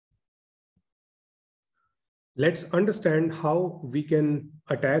Let's understand how we can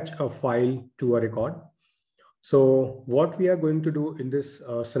attach a file to a record. So what we are going to do in this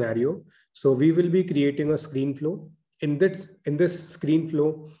scenario, so we will be creating a screen flow. In this screen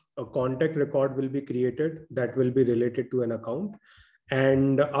flow, a contact record will be created that will be related to an account.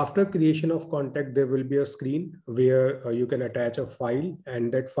 And after creation of contact, there will be a screen where you can attach a file,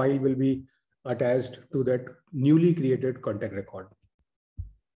 and that file will be attached to that newly created contact record.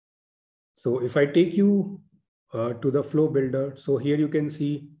 So if I take you to the flow builder, so here you can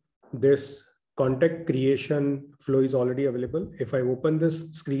see this contact creation flow is already available. If I open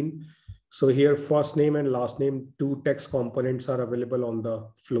this screen, so here first name and last name, two text components are available on the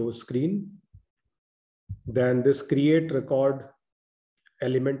flow screen. Then this create record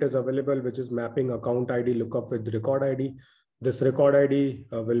element is available, which is mapping account ID lookup with record ID. This record ID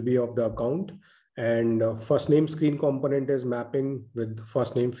will be of the account, and first name screen component is mapping with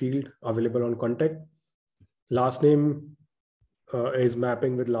first name field available on contact. Last name is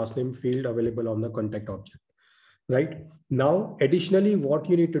mapping with last name field available on the contact object. Right now, additionally, what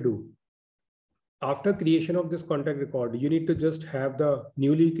you need to do after creation of this contact record, you need to just have the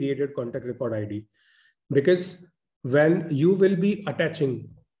newly created contact record ID, because when you will be attaching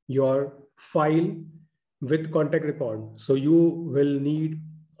your file with contact record, so you will need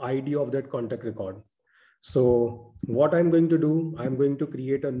ID of that contact record. So what I'm going to do, I'm going to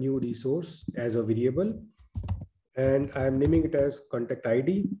create a new resource as a variable, and I'm naming it as contact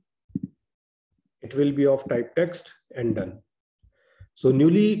ID. It will be of type text, and done. So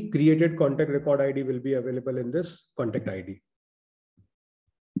newly created contact record ID will be available in this contact ID.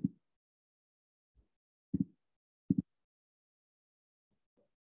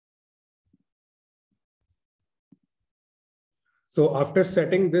 So after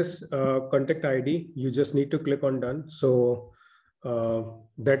setting this contact ID, you just need to click on done. So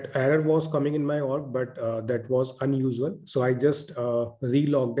that error was coming in my org, but that was unusual. So I just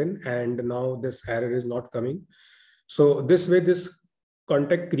re-logged in, and now this error is not coming. So this way, this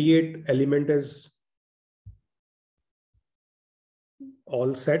contact create element is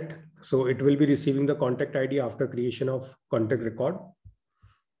all set. So it will be receiving the contact ID after creation of contact record.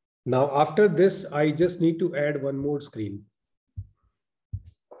 Now after this, I just need to add one more screen.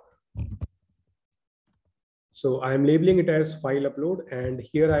 So I'm labeling it as file upload, and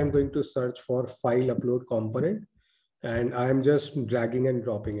here I'm going to search for file upload component, and I'm just dragging and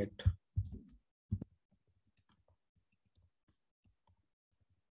dropping it.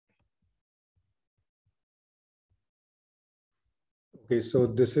 Okay, so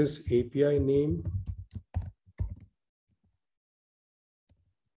this is API name.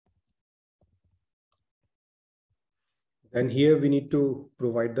 And here we need to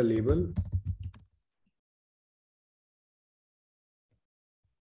provide the label.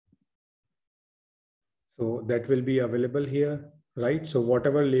 So that will be available here, right? So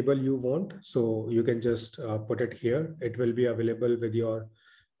whatever label you want, so you can just put it here. It will be available with your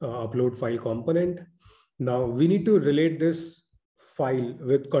upload file component. Now we need to relate this file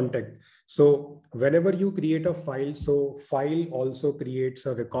with contact. So whenever you create a file, so file also creates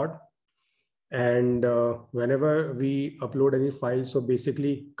a record. And whenever we upload any file, so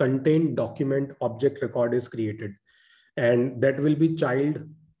basically contain document object record is created, and that will be child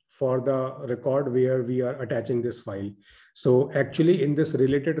for the record where we are attaching this file. So actually in this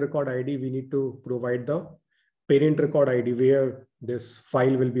related record ID, we need to provide the parent record ID where this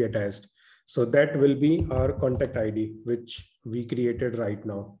file will be attached. So that will be our contact ID, which we created right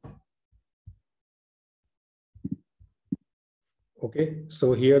now. Okay,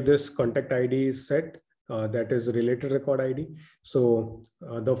 so here this contact ID is set. That is related record ID. So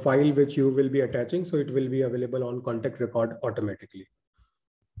the file which you will be attaching, so it will be available on contact record automatically.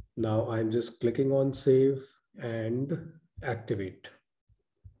 Now I'm just clicking on save and activate.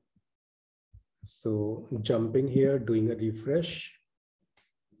 So jumping here, doing a refresh.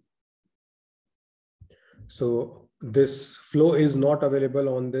 So this flow is not available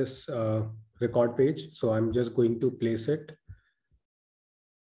on this record page. So I'm just going to place it.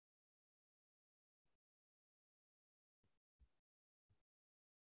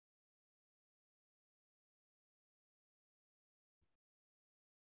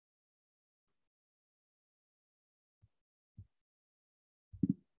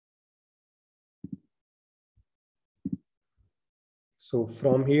 So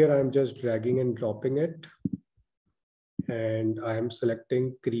from here, I'm just dragging and dropping it. And I'm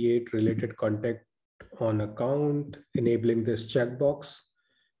selecting create related contact on account, enabling this checkbox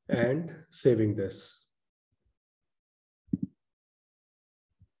and saving this.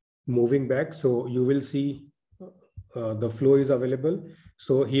 Moving back, so you will see the flow is available.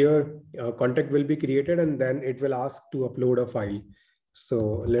 So here contact will be created and then it will ask to upload a file.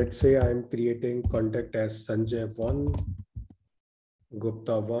 So let's say I'm creating contact as Sanjay 1,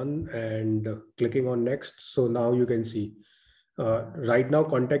 Gupta 1 and clicking on next. So now you can see right now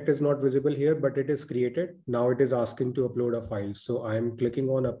contact is not visible here, but it is created. Now it is asking to upload a file. So I'm clicking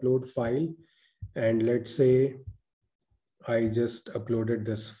on upload file and let's say I just uploaded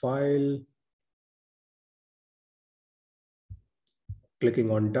this file,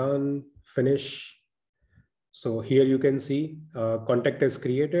 clicking on done, finish. So here you can see contact is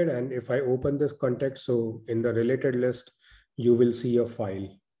created. And if I open this contact, so in the related list, you will see a file.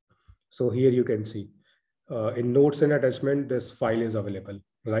 So here you can see in notes and attachment, this file is available,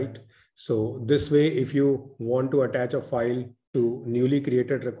 right? So this way, if you want to attach a file to newly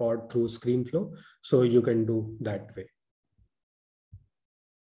created record through ScreenFlow, so you can do that way.